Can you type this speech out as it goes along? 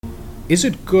Is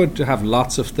it good to have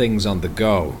lots of things on the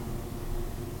go?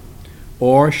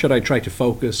 Or should I try to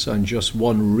focus on just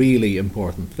one really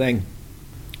important thing?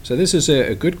 So this is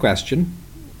a good question,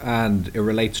 and it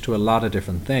relates to a lot of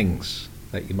different things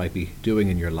that you might be doing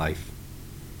in your life.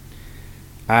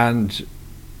 And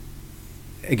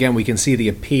again, we can see the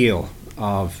appeal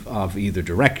of either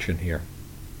direction here.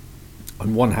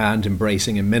 On one hand,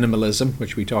 embracing a minimalism,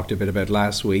 which we talked a bit about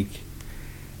last week,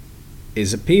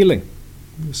 is appealing.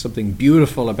 There's something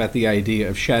beautiful about the idea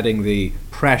of shedding the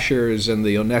pressures and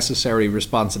the unnecessary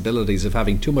responsibilities of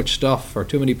having too much stuff or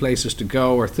too many places to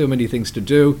go or too many things to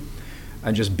do,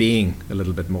 and just being a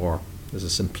little bit more. There's a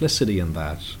simplicity in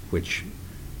that which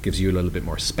gives you a little bit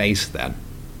more space then,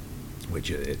 which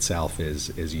itself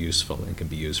is useful and can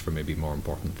be used for maybe more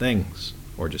important things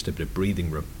or just a bit of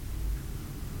breathing room.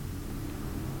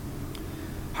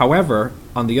 However,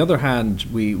 on the other hand,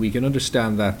 we can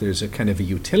understand that there's a kind of a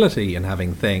utility in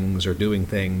having things or doing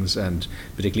things, and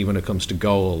particularly when it comes to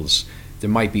goals, there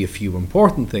might be a few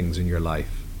important things in your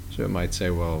life. So it might say,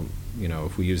 well,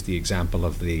 if we use the example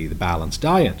of the balanced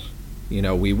diet,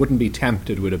 we wouldn't be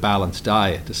tempted with a balanced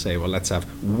diet to say, well, let's have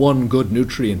one good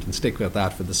nutrient and stick with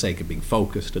that for the sake of being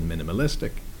focused and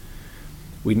minimalistic.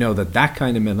 We know that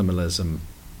kind of minimalism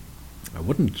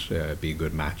wouldn't be a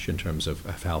good match in terms of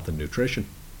health and nutrition.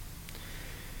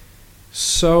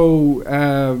 So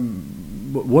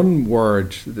one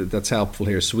word that's helpful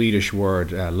here, Swedish word,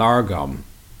 lagom,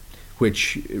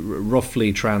 which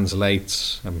roughly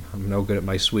translates, I'm no good at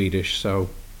my Swedish, so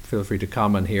feel free to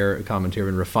comment here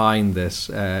and refine this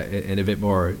in a bit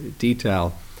more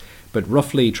detail, but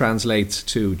roughly translates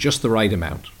to just the right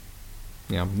amount.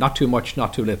 Not too much,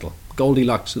 not too little.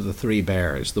 Goldilocks of the three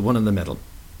bears, the one in the middle,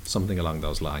 something along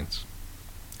those lines.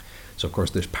 So of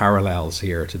course there's parallels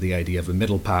here to the idea of a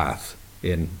middle path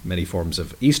in many forms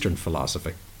of Eastern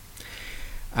philosophy.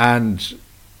 And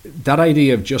that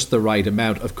idea of just the right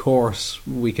amount, of course,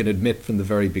 we can admit from the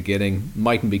very beginning,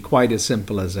 mightn't be quite as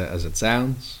simple as it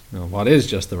sounds. What is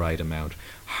just the right amount?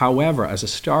 However, as a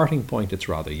starting point, it's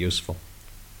rather useful.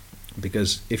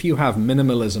 Because if you have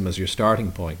minimalism as your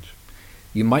starting point,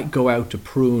 you might go out to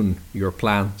prune your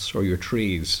plants or your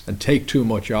trees and take too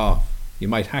much off. You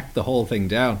might hack the whole thing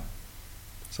down.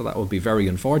 So that would be very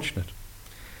unfortunate.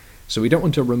 So we don't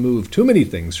want to remove too many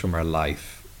things from our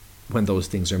life when those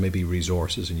things are maybe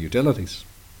resources and utilities.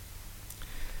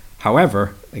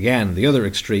 However, again, the other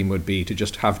extreme would be to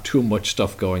just have too much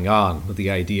stuff going on, with the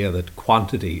idea that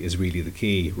quantity is really the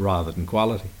key rather than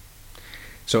quality.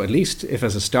 So at least if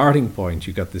as a starting point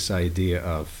you got this idea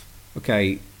of,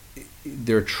 okay,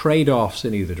 there are trade-offs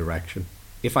in either direction.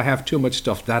 If I have too much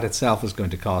stuff, that itself is going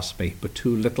to cost me, but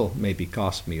too little maybe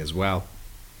cost me as well.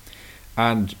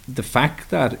 And the fact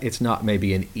that it's not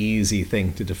maybe an easy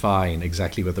thing to define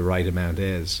exactly what the right amount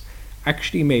is,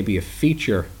 actually may be a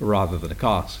feature rather than a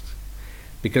cost.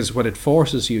 Because what it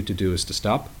forces you to do is to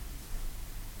stop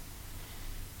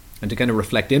and to kind of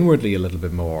reflect inwardly a little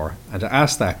bit more and to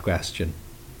ask that question,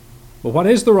 well, what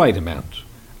is the right amount?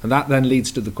 And that then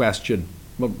leads to the question,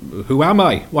 well, who am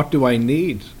I? What do I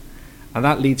need? And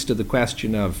that leads to the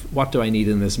question of what do I need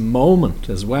in this moment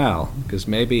as well? Because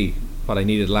maybe what I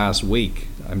needed last week,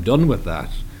 I'm done with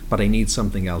that, but I need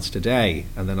something else today,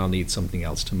 and then I'll need something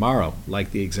else tomorrow,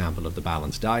 like the example of the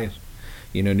balanced diet.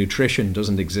 Nutrition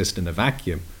doesn't exist in a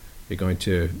vacuum. You're going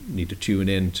to need to tune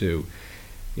in to,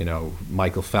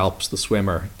 Michael Phelps, the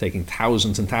swimmer, taking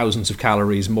thousands and thousands of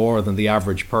calories more than the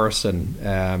average person,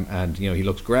 and he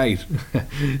looks great.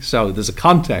 So there's a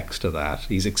context to that.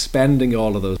 He's expending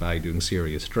all of those by doing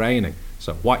serious training.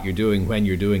 So what you're doing when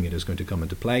you're doing it is going to come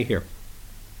into play here.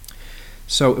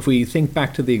 So if we think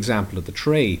back to the example of the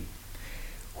tree,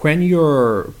 when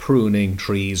you're pruning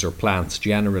trees or plants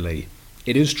generally,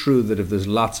 it is true that if there's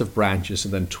lots of branches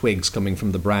and then twigs coming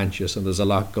from the branches and there's a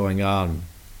lot going on,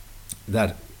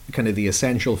 that kind of the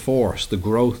essential force, the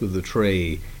growth of the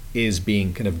tree, is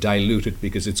being kind of diluted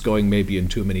because it's going maybe in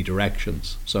too many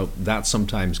directions. So that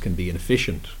sometimes can be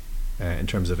inefficient in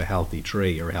terms of a healthy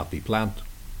tree or a healthy plant.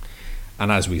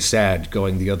 And as we said,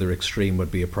 going the other extreme would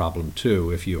be a problem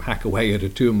too. If you hack away at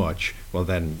it too much, well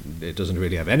then it doesn't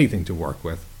really have anything to work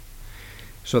with.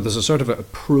 So there's a sort of a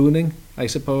pruning, I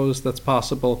suppose, that's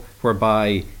possible,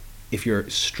 whereby if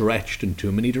you're stretched in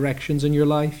too many directions in your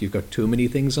life, you've got too many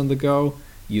things on the go,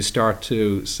 you start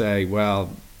to say,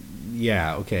 well,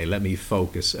 yeah, okay, let me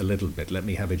focus a little bit. Let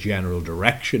me have a general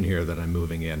direction here that I'm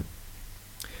moving in.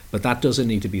 But that doesn't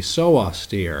need to be so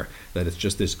austere that it's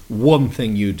just this one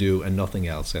thing you do and nothing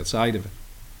else outside of it.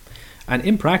 And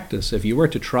in practice, if you were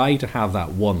to try to have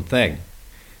that one thing,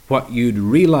 what you'd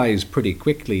realize pretty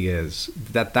quickly is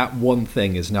that that one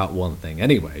thing is not one thing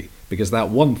anyway, because that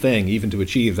one thing, even to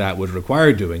achieve that, would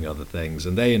require doing other things,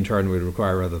 and they in turn would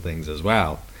require other things as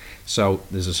well. So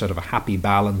there's a sort of a happy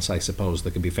balance, I suppose,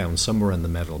 that can be found somewhere in the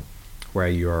middle, where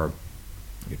you're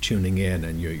tuning in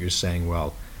and you're saying,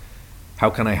 well, how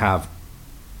can I have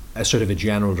a sort of a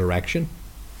general direction?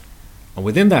 And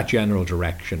within that general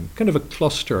direction, kind of a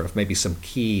cluster of maybe some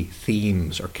key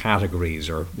themes or categories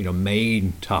or,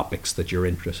 main topics that you're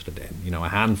interested in, a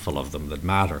handful of them that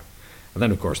matter. And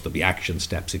then, of course, there'll be action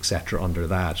steps, etc. under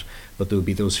that. But there'll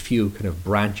be those few kind of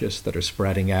branches that are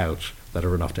spreading out that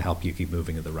are enough to help you keep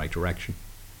moving in the right direction.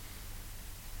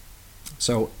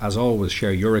 So, as always,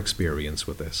 share your experience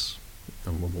with this.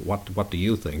 And what do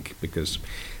you think? Because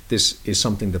this is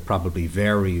something that probably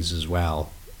varies as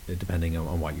well, depending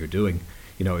on what you're doing.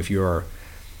 If you're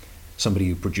somebody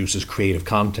who produces creative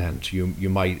content, you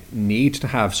might need to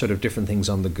have sort of different things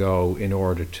on the go in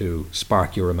order to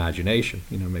spark your imagination.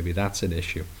 Maybe that's an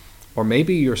issue. Or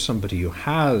maybe you're somebody who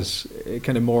has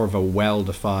kind of more of a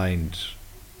well-defined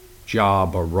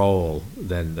job or role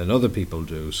than other people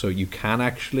do. So you can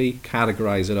actually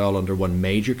categorize it all under one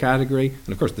major category. And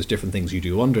of course, there's different things you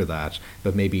do under that,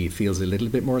 but maybe it feels a little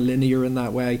bit more linear in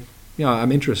that way.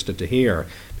 I'm interested to hear,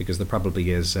 because there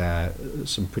probably is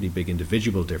some pretty big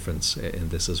individual difference in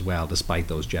this as well, despite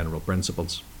those general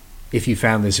principles. If you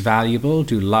found this valuable,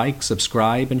 do like,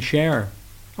 subscribe, and share.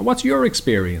 And what's your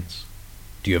experience?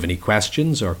 Do you have any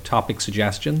questions or topic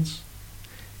suggestions?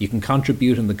 You can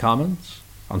contribute in the comments,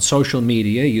 on social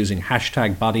media using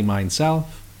 #BodyMindSelf,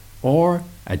 or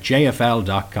at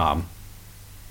jfl.com.